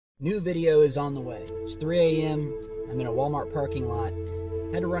New video is on the way. It's 3 a.m. I'm in a Walmart parking lot.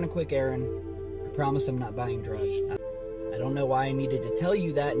 Had to run a quick errand. I promise I'm not buying drugs. I don't know why I needed to tell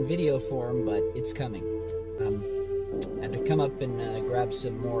you that in video form, but it's coming. Had to come up and grab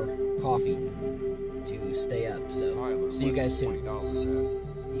some more coffee to stay up, so see you guys soon.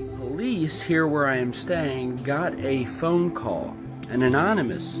 Police here where I am staying got a phone call, an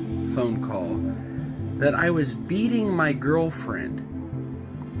anonymous phone call, that I was beating my girlfriend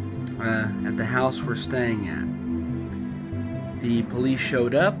at the house we're staying at. The police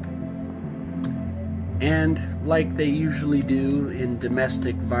showed up, and like they usually do in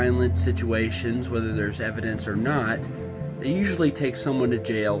domestic violent situations, whether there's evidence or not, they usually take someone to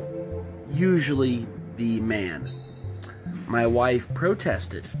jail, usually the man. My wife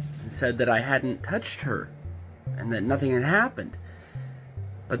protested and said that I hadn't touched her and that nothing had happened.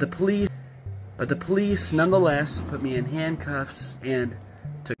 But the police nonetheless put me in handcuffs and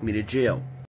took me to jail.